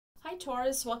Hi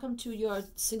Taurus, welcome to your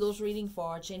singles reading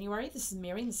for January. This is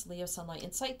Mary, this is Leo Sunlight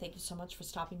Insight. Thank you so much for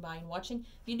stopping by and watching.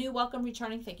 If you're new, welcome,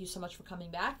 returning. Thank you so much for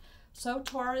coming back. So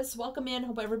Taurus, welcome in.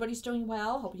 Hope everybody's doing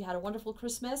well. Hope you had a wonderful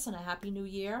Christmas and a happy new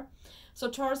year. So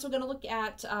Taurus, we're going to look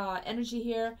at energy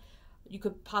here. You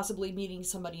could possibly meeting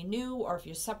somebody new, or if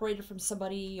you're separated from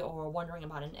somebody or wondering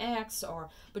about an ex,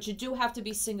 but you do have to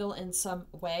be single in some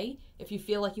way. If you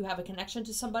feel like you have a connection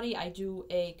to somebody, I do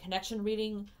a connection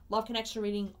reading, love connection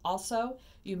reading also.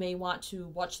 You may want to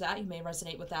watch that. You may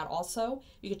resonate with that also.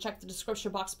 You can check the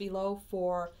description box below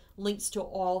for links to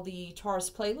all the Taurus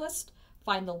playlist.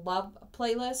 Find the love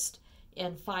playlist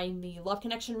and find the love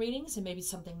connection readings, and maybe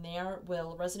something there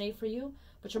will resonate for you.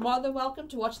 But you're more than welcome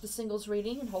to watch the singles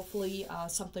reading, and hopefully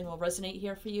something will resonate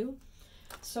here for you.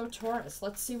 So Taurus,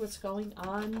 let's see what's going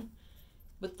on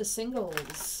with the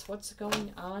singles. What's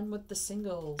going on with the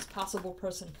singles? Possible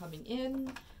person coming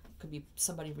in. Could be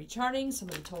somebody returning,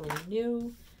 somebody totally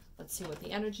new. Let's see what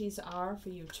the energies are for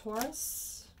you,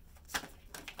 Taurus.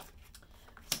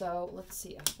 So let's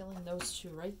see. I'm feeling those two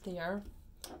right there.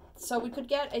 So we could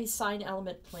get a sign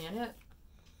element planet.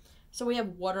 So we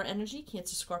have water energy,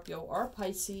 Cancer, Scorpio, or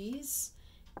Pisces.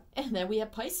 And then we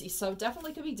have Pisces. So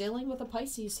definitely could be dealing with a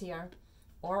Pisces here.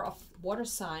 Or a water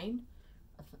sign.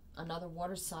 Another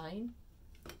water sign.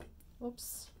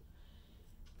 Whoops.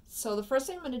 So the first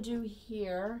thing I'm going to do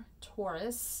here,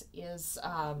 Taurus, is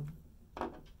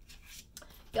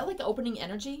feel like opening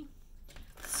energy.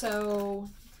 So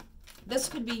this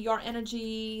could be your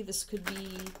energy. This could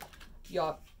be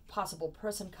your possible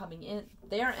person coming in,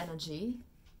 their energy.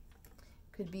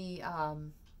 Could be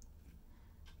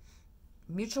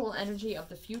mutual energy of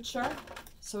the future.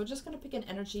 So we're just going to pick an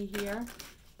energy here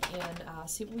and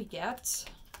see what we get.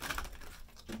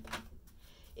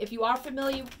 If you are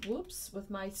familiar, with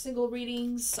my single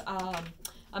readings,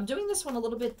 I'm doing this one a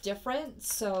little bit different.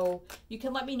 So you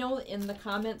can let me know in the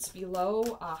comments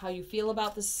below how you feel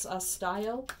about this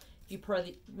style. If you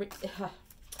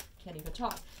can't even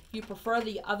talk. If you prefer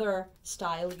the other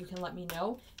style, you can let me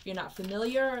know. If you're not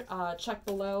familiar, check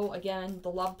below, again, the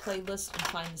love playlist and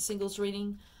find the singles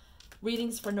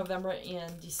readings for November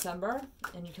and December.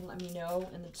 And you can let me know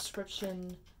in the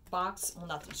description box, well,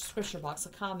 not the description box, the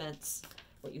comments,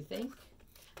 what you think.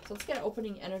 So let's get an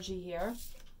opening energy here.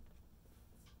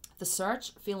 The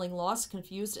search, feeling lost,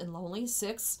 confused, and lonely,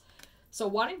 6. So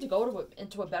wanting to go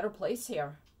into a better place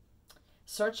here.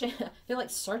 Searching, I feel like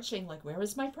searching, like, where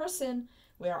is my person?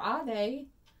 Where are they?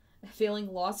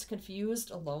 Feeling lost,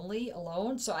 confused, lonely,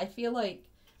 alone. So I feel like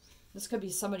this could be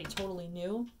somebody totally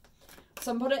new.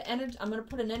 So I'm going to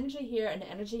put an energy here and an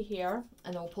energy here,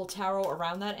 and then we'll pull tarot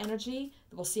around that energy.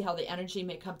 We'll see how the energy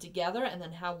may come together, and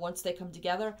then how, once they come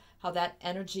together, how that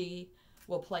energy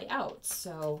will play out.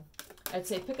 So I'd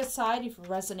say pick a side. If you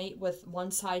resonate with one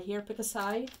side here, pick a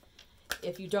side.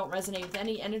 If you don't resonate with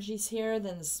any energies here,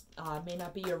 then this may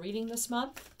not be your reading this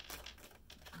month.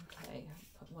 Okay,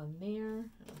 put one there.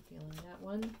 I'm feeling that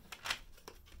one.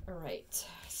 All right,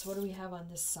 so what do we have on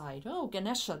this side? Oh,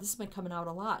 Ganesha, this has been coming out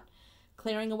a lot.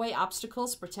 Clearing away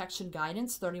obstacles, protection,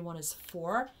 guidance. 31 is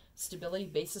 4. Stability,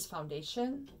 basis,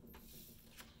 foundation.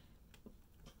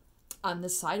 On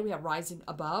this side, we have rising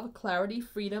above, clarity,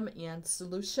 freedom, and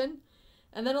solution.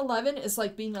 And then 11 is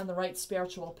like being on the right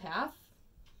spiritual path.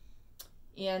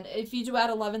 And if you do add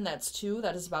 11, that's 2.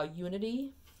 That is about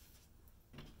unity.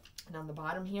 And on the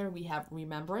bottom here, we have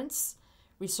remembrance,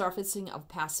 resurfacing of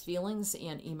past feelings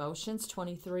and emotions.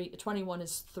 21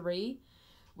 is 3,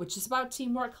 which is about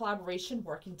teamwork, collaboration,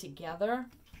 working together.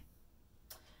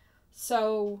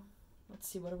 So let's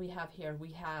see, what do we have here?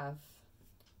 We have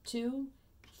 2,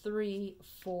 3,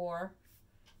 4,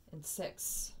 and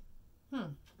 6.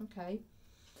 Okay.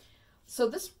 So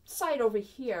this side over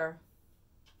here,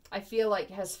 I feel like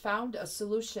has found a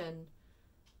solution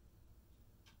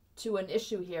to an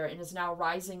issue here and is now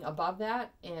rising above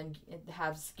that, and it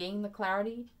has gained the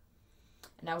clarity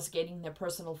and now is gaining their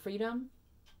personal freedom.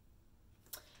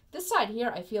 This side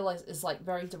here I feel is like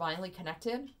very divinely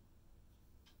connected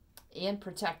and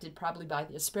protected, probably by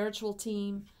the spiritual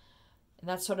team and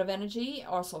that sort of energy,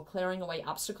 also clearing away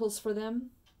obstacles for them.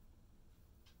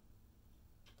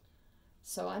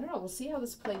 So I don't know, we'll see how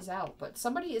this plays out. But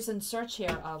somebody is in search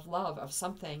here of love, of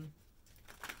something.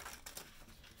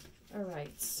 All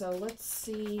right, so let's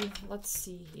see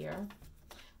here.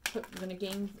 I'm going to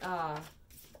gain, I've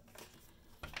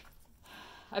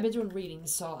been doing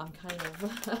readings, so I'm kind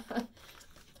of,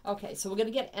 okay, so we're going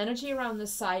to get energy around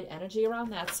this side, energy around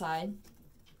that side,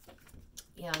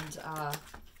 and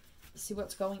see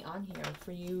what's going on here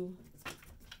for you,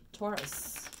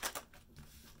 Taurus.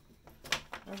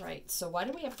 All right, so why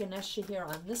do we have Ganesha here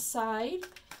on this side?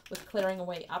 with clearing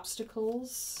away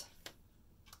obstacles.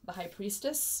 The High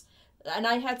Priestess. And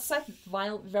I had set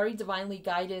very divinely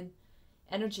guided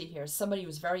energy here. Somebody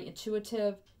who's very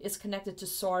intuitive, is connected to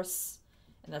source,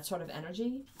 and that sort of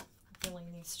energy. I'm feeling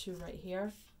these two right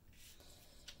here.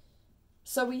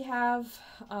 So we have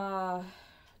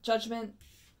Judgment,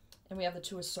 and we have the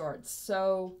Two of Swords.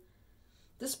 So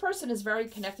this person is very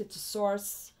connected to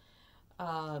source,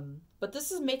 but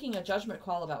this is making a judgment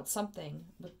call about something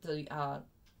with the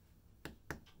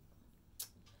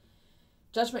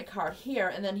Judgment card here,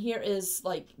 and then here is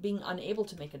like being unable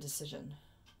to make a decision.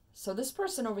 So this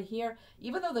person over here,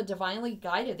 even though they're divinely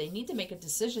guided, they need to make a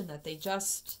decision that they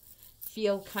just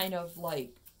feel kind of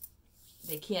like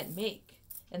they can't make.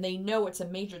 And they know it's a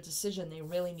major decision they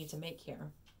really need to make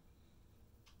here.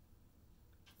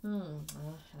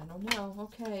 I don't know.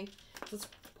 Okay, let's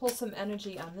pull some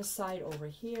energy on this side over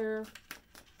here.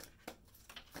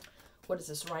 What is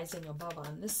this rising above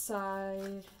on this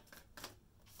side?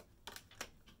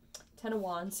 Ten of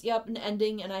Wands. Yep, an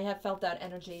ending, and I have felt that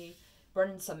energy.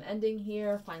 Burning some ending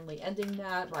here, finally ending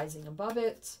that, rising above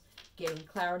it, gaining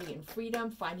clarity and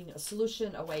freedom, finding a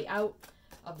solution, a way out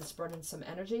of this burdensome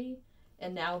energy.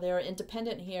 And now they're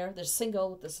independent here. They're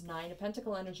single with this Nine of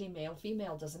Pentacle energy, male,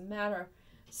 female, doesn't matter.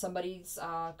 Somebody's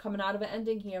coming out of an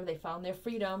ending here. They found their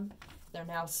freedom. They're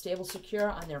now stable, secure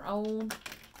on their own,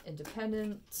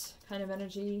 independent kind of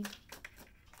energy.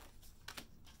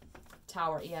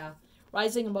 Tower, yeah.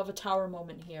 Rising above a tower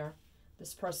moment here.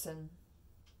 This person,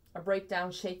 a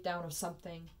breakdown, shakedown of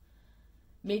something.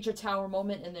 Major tower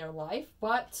moment in their life,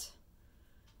 but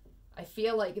I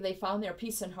feel like they found their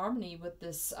peace and harmony with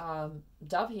this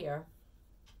dove here.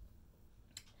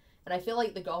 And I feel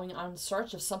like they're going on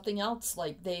search of something else.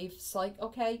 Like they've like,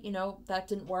 okay, you know, that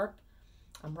didn't work.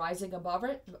 I'm rising above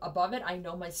it. I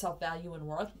know my self-value and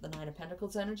worth, the Nine of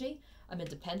Pentacles energy. I'm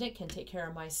independent, can take care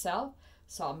of myself.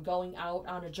 So I'm going out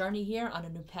on a journey here, on a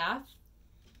new path.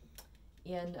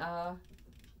 And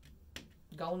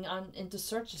going on into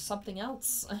search of something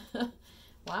else.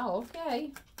 Wow,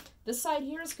 okay. This side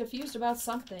here is confused about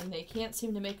something. They can't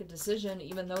seem to make a decision,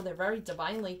 even though they're very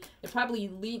divinely. They probably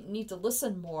need to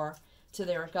listen more to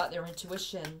their gut, their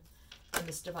intuition, and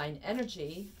this divine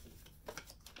energy.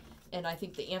 And I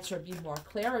think the answer would be more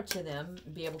clearer to them,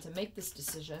 and be able to make this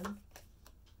decision.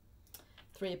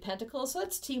 Three of Pentacles. So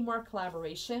that's teamwork,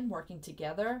 collaboration, working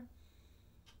together.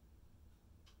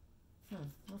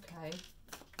 Okay.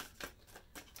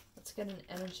 Let's get an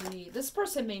energy. This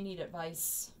person may need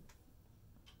advice.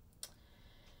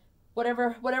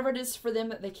 Whatever it is for them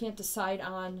that they can't decide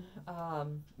on,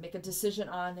 make a decision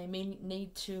on, they may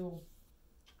need to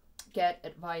get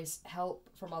advice, help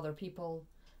from other people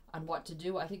on what to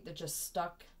do. I think they're just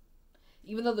stuck.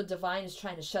 Even though the divine is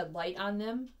trying to shed light on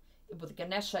them, with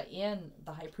Ganesha and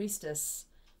the High Priestess,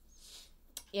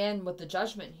 and with the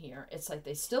Judgment here, it's like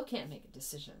they still can't make a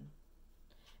decision.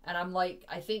 And I'm like,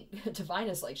 I think divine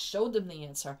has like showed them the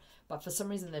answer, but for some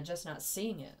reason they're just not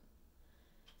seeing it.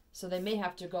 So they may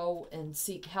have to go and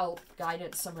seek help,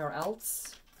 guidance somewhere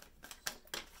else.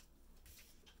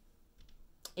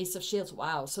 Ace of Shields.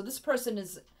 Wow. So this person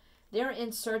is, they're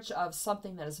in search of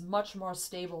something that is much more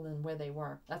stable than where they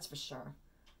were. That's for sure.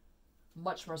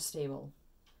 Much more stable.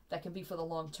 That can be for the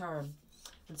long term.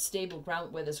 And stable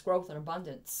ground where there's growth and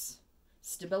abundance.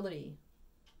 Stability.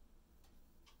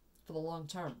 For the long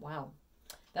term. Wow.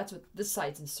 That's what this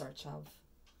side's in search of.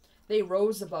 They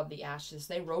rose above the ashes.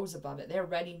 They rose above it. They're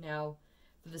ready now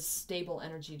for this stable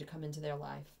energy to come into their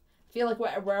life. I feel like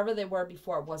wherever they were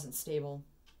before, it wasn't stable.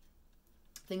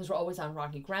 Things were always on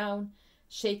rocky ground,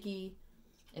 shaky,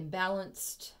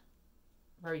 imbalanced,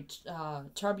 very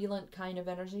turbulent kind of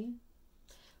energy.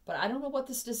 But I don't know what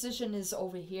this decision is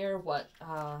over here. What,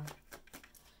 I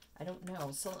don't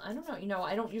know. So I don't know. You know,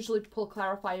 I don't usually pull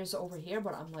clarifiers over here,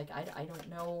 but I'm like, I don't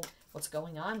know what's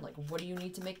going on. Like, what do you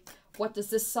need to make? What does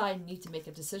this side need to make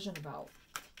a decision about?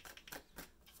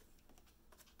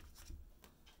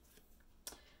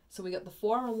 So we got the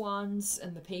Four of Wands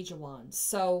and the Page of Wands.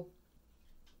 So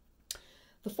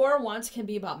the Four of Wands can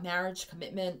be about marriage,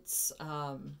 commitments,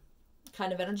 kind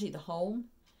of energy, the home.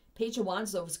 Page of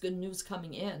Wands, though, is good news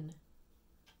coming in.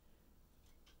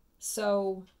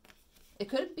 So it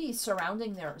could be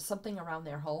surrounding something around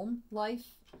their home life.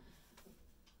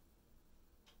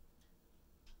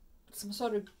 Some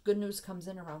sort of good news comes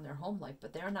in around their home life,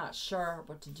 but they're not sure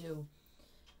what to do.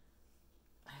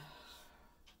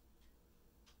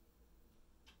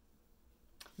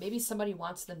 Maybe somebody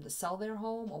wants them to sell their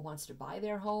home or wants to buy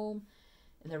their home,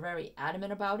 and they're very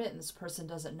adamant about it, and this person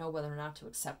doesn't know whether or not to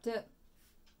accept it.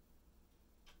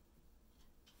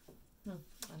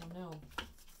 I don't know.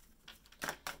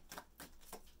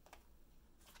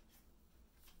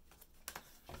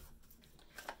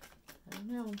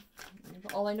 know.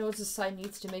 All I know is this side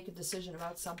needs to make a decision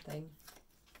about something.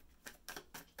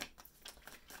 I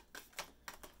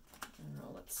don't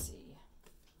know, let's see.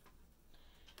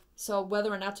 So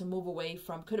whether or not to move away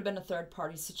from, could have been a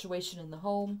third-party situation in the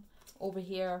home over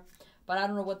here. But I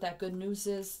don't know what that good news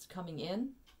is coming in.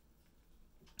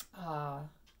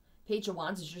 Page of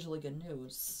Wands is usually good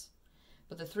news.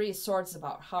 But the Three of Swords is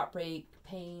about heartbreak,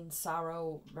 pain,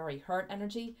 sorrow, very hurt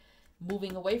energy.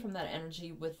 Moving away from that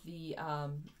energy with the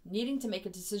needing to make a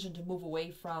decision to move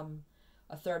away from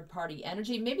a third-party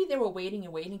energy. Maybe they were waiting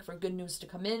and waiting for good news to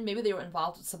come in. Maybe they were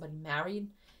involved with somebody married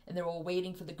and they were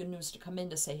waiting for the good news to come in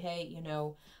to say, hey, you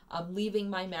know, I'm leaving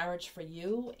my marriage for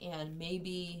you. And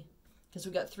maybe, because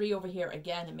we got 3 over here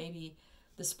again, and maybe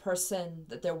this person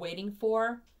that they're waiting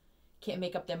for can't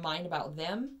make up their mind about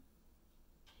them.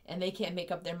 And they can't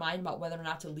make up their mind about whether or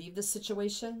not to leave this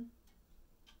situation.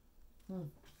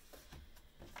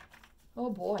 Oh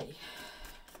boy.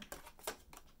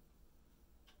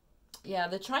 Yeah,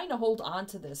 they're trying to hold on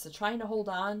to this. They're trying to hold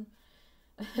on.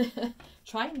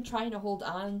 trying to hold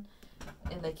on,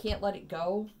 and they can't let it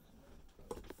go.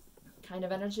 Kind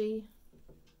of energy.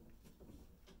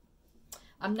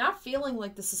 I'm not feeling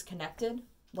like this is connected.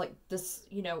 Like this,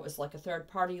 you know, is like a third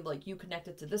party, like you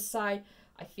connected to this side.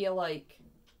 I feel like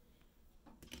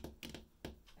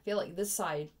this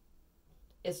side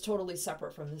is totally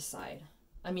separate from this side.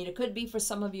 I mean, it could be for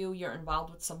some of you, you're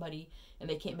involved with somebody and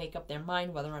they can't make up their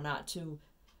mind whether or not to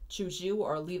choose you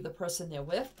or leave the person they're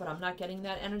with, but I'm not getting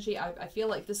that energy. I feel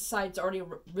like this side's already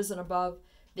risen above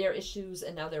their issues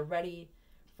and now they're ready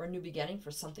for a new beginning,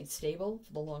 for something stable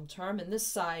for the long term. And this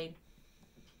side,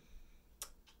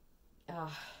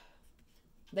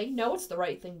 they know it's the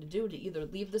right thing to do to either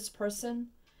leave this person.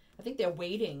 I think they're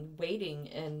waiting,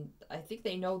 and I think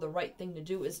they know the right thing to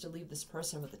do is to leave this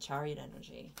person with the Chariot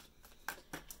energy.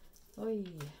 Oy.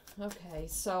 Okay,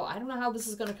 so I don't know how this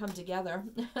is going to come together.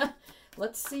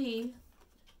 Let's see.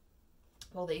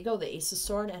 Well, there you go, the Ace of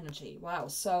Sword energy. Wow,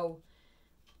 so,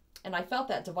 and I felt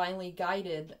that divinely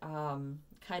guided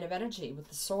kind of energy with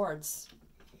the swords.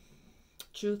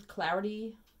 Truth,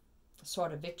 clarity,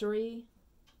 Sword of Victory.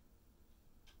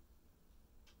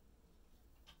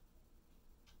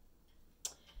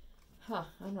 I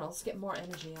don't know. Let's get more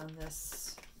energy on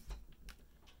this.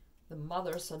 The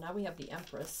Mother. So now we have the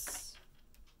Empress.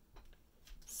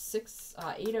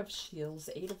 8 of Shields,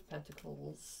 8 of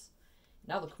Pentacles.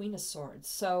 Now the Queen of Swords.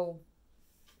 So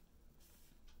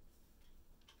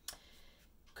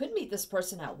could meet this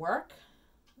person at work.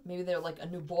 Maybe they're like a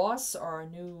new boss or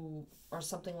or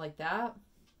something like that.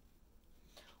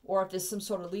 Or if there's some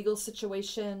sort of legal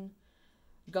situation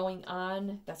going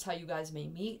on, that's how you guys may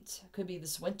meet. Could be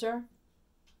this winter.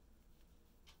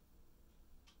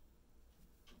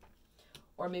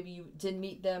 Or maybe you did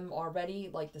meet them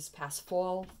already, like this past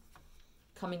fall,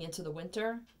 coming into the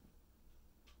winter.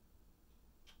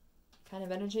 Kind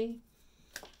of energy.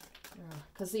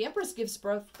 Because the Empress gives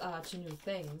birth to new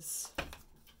things.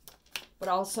 But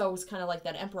also it's kind of like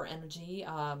that Emperor energy.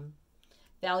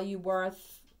 Value,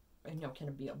 worth, you know,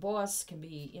 can be a boss, can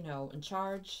be, you know, in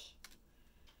charge.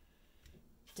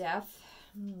 Death.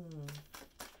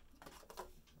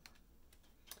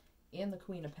 And the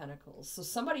Queen of Pentacles. So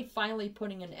somebody finally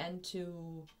putting an end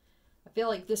to, I feel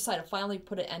like this side finally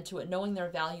put an end to it, knowing their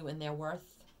value and their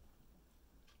worth.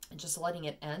 And just letting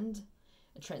it end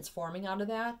and transforming out of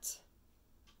that.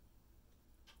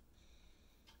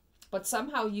 But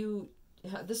somehow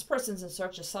this person's in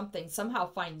search of something, somehow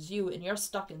finds you and you're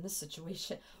stuck in this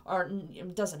situation. Or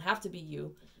it doesn't have to be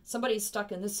you. Somebody's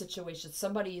stuck in this situation.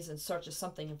 Somebody is in search of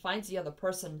something and finds the other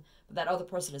person, but that other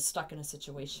person is stuck in a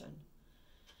situation.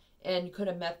 And you could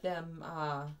have met them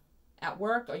at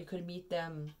work, or you could meet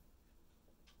them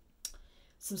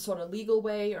some sort of legal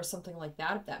way or something like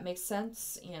that, if that makes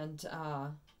sense. And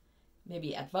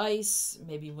maybe advice,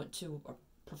 maybe you went to a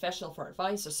professional for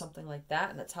advice or something like that,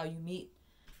 and that's how you meet.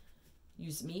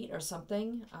 Meet or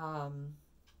something.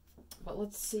 But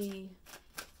let's see.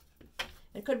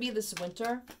 It could be this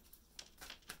winter.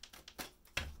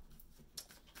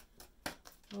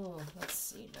 Oh, let's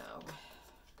see now.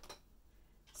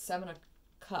 7 of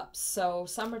Cups. So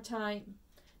summertime.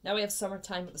 Now we have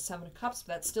summertime with the 7 of Cups,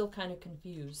 but that's still kind of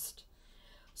confused.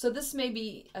 So this may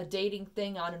be a dating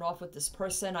thing on and off with this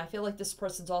person. I feel like this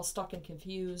person's all stuck and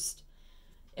confused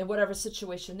in whatever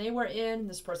situation they were in.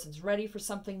 This person's ready for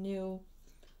something new.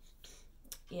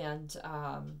 And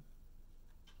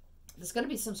there's going to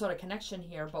be some sort of connection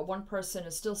here, but one person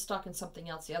is still stuck in something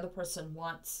else. The other person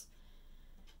wants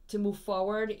to move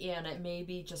forward, and it may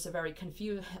be just a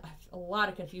lot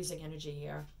of confusing energy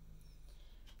here.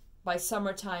 By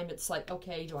summertime, it's like,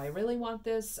 okay, do I really want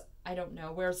this? I don't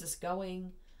know. Where is this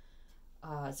going?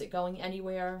 Is it going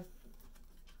anywhere?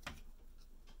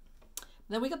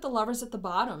 Then we got the Lovers at the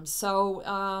bottom.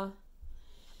 So,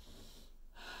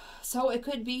 so it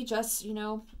could be just, you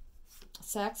know,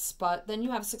 sex, but then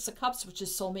you have Six of Cups, which is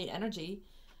soulmate energy.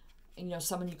 And, you know,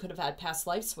 someone you could have had past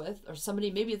lives with, or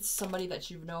somebody, maybe it's somebody that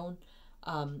you've known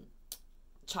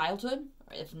childhood,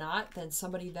 or if not, then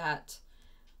somebody that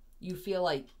you feel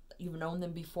like you've known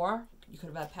them before. You could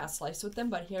have had past lives with them,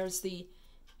 but here's the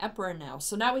Emperor now.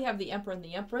 So now we have the Emperor and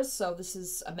the Empress, so this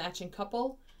is a matching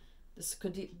couple. This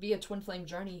could be a twin flame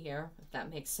journey here, if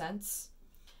that makes sense.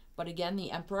 But again,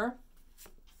 the Emperor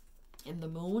in the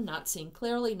Moon, not seeing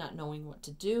clearly, not knowing what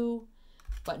to do,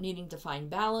 but needing to find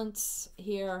balance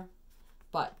here,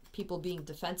 but people being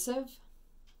defensive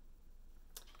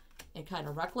and kind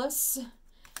of reckless.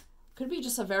 Could be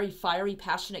just a very fiery,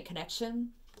 passionate connection.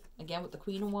 Again, with the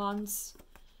Queen of Wands.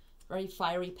 Very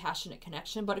fiery, passionate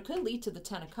connection. But it could lead to the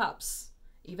Ten of Cups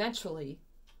eventually.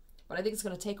 But I think it's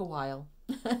going to take a while.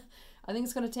 I think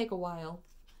it's going to take a while.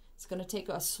 It's going to take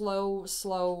a slow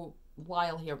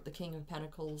while here with the King of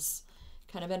Pentacles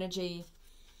kind of energy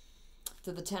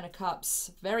to the Ten of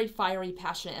Cups. Very fiery,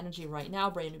 passionate energy right now.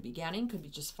 Brand new beginning. Could be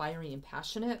just fiery and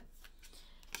passionate.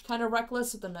 Kind of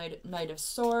reckless with the Knight of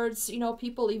Swords. You know,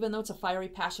 people, even though it's a fiery,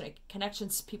 passionate connection,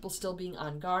 people still being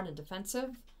on guard and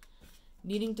defensive.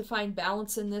 Needing to find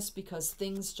balance in this because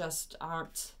things just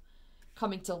aren't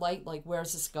coming to light. Like,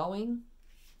 where's this going?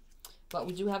 But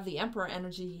we do have the Emperor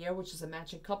energy here, which is a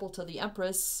matching couple to the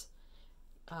Empress.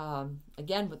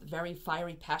 Again, with very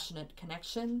fiery, passionate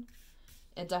connection.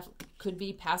 It definitely could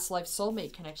be past life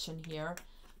soulmate connection here.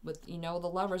 With, you know, the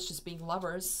Lovers just being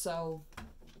lovers. So...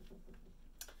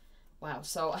 wow,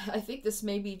 so I think this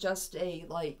may be just a,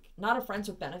 like, not a friends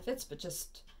with benefits, but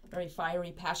just very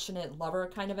fiery, passionate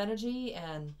lover kind of energy.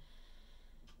 And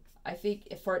I think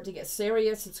if for it to get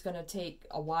serious, it's going to take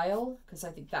a while, because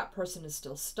I think that person is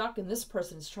still stuck, and this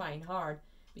person is trying hard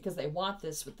because they want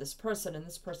this with this person, and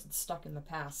this person's stuck in the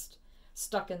past,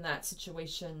 stuck in that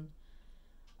situation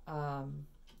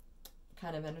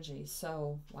kind of energy.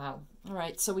 So, wow. All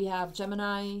right, so we have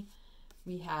Gemini...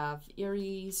 we have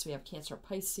Aries, we have Cancer,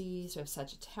 Pisces, we have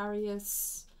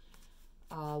Sagittarius,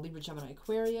 Libra, Gemini,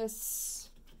 Aquarius,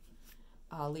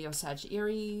 Leo, Sag,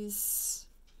 Aries,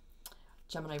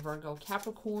 Gemini, Virgo,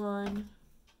 Capricorn,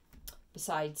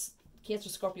 besides Cancer,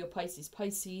 Scorpio, Pisces,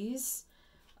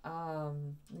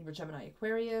 Libra, Gemini,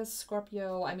 Aquarius,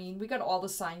 Scorpio. I mean, we got all the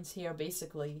signs here,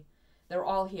 basically. They're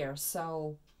all here,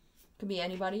 so it could be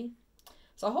anybody.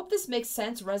 So I hope this makes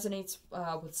sense, resonates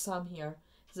with some here.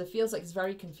 Because it feels like it's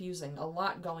very confusing. A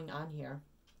lot going on here.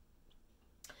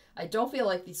 I don't feel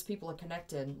like these people are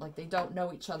connected. Like they don't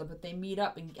know each other, but they meet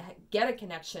up and get a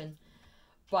connection.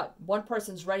 But one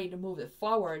person's ready to move it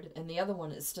forward, and the other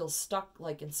one is still stuck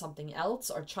like in something else,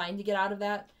 or trying to get out of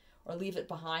that, or leave it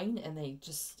behind, and they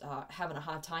just having a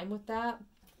hard time with that.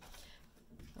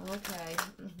 Okay.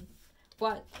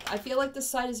 But I feel like this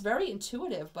side is very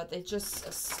intuitive, but they just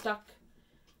are stuck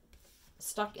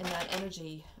in that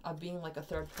energy of being like a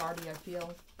third party, I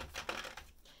feel.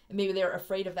 And maybe they're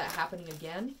afraid of that happening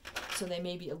again, so they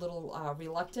may be a little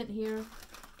reluctant here.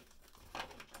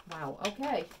 Wow,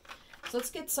 okay. So let's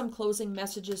get some closing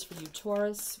messages for you,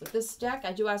 Taurus. With this deck,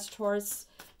 I do ask Taurus,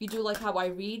 if you do like how I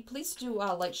read, please do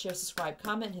like, share, subscribe,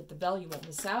 comment, hit the bell. You won't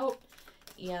miss out.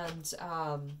 And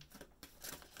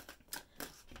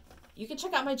you can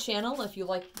check out my channel if you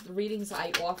like the readings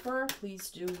I offer. Please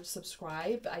do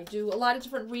subscribe. I do a lot of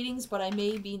different readings, but I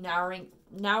may be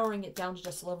narrowing it down to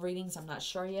just love readings. I'm not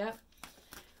sure yet.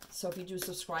 So if you do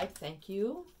subscribe, thank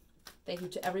you. Thank you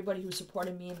to everybody who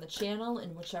supported me in the channel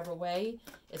in whichever way.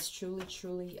 It's truly,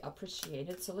 truly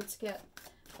appreciated. So let's get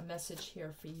a message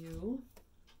here for you.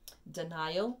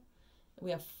 Denial.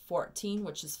 We have 14,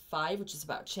 which is 5, which is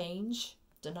about change.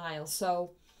 Denial.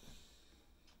 So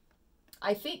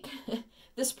I think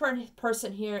this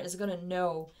person here is going to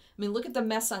know. I mean, look at the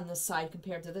mess on this side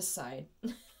compared to this side.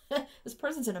 This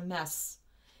person's in a mess.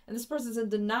 And this person's in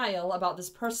denial about this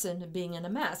person being in a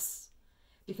mess.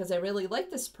 Because they really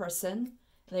like this person,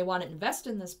 and they want to invest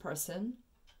in this person.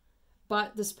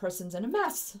 But this person's in a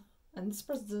mess. And this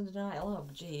person's in denial. Oh,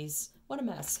 geez. What a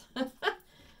mess.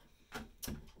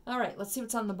 All right, let's see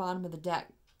what's on the bottom of the deck.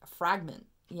 A fragment.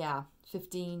 Yeah,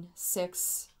 15,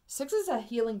 6. 6 is a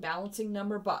healing, balancing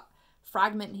number, but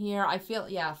fragment here, I feel,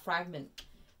 yeah, fragment.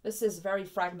 This is very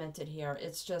fragmented here.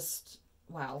 It's just,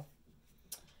 wow.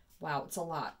 Wow, it's a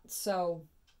lot. So,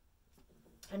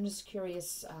 I'm just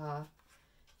curious,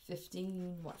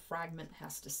 15, what fragment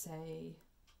has to say.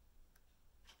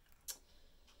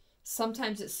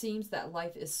 Sometimes it seems that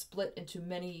life is split into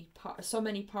so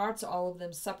many parts, all of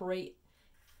them separate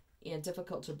and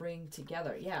difficult to bring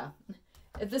together. Yeah.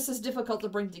 This is difficult to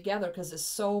bring together because there's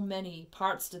so many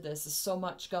parts to this. There's so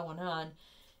much going on.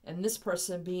 And this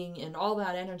person being in all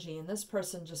that energy, and this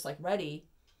person just like ready.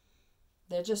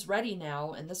 They're just ready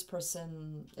now, and this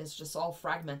person is just all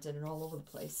fragmented and all over the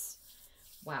place.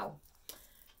 Wow.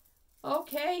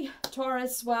 Okay,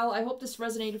 Taurus. Well, I hope this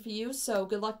resonated for you. So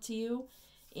good luck to you,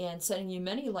 and sending you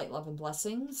many light, love, and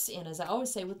blessings. And as I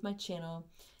always say with my channel,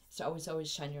 is to always,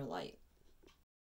 always shine your light.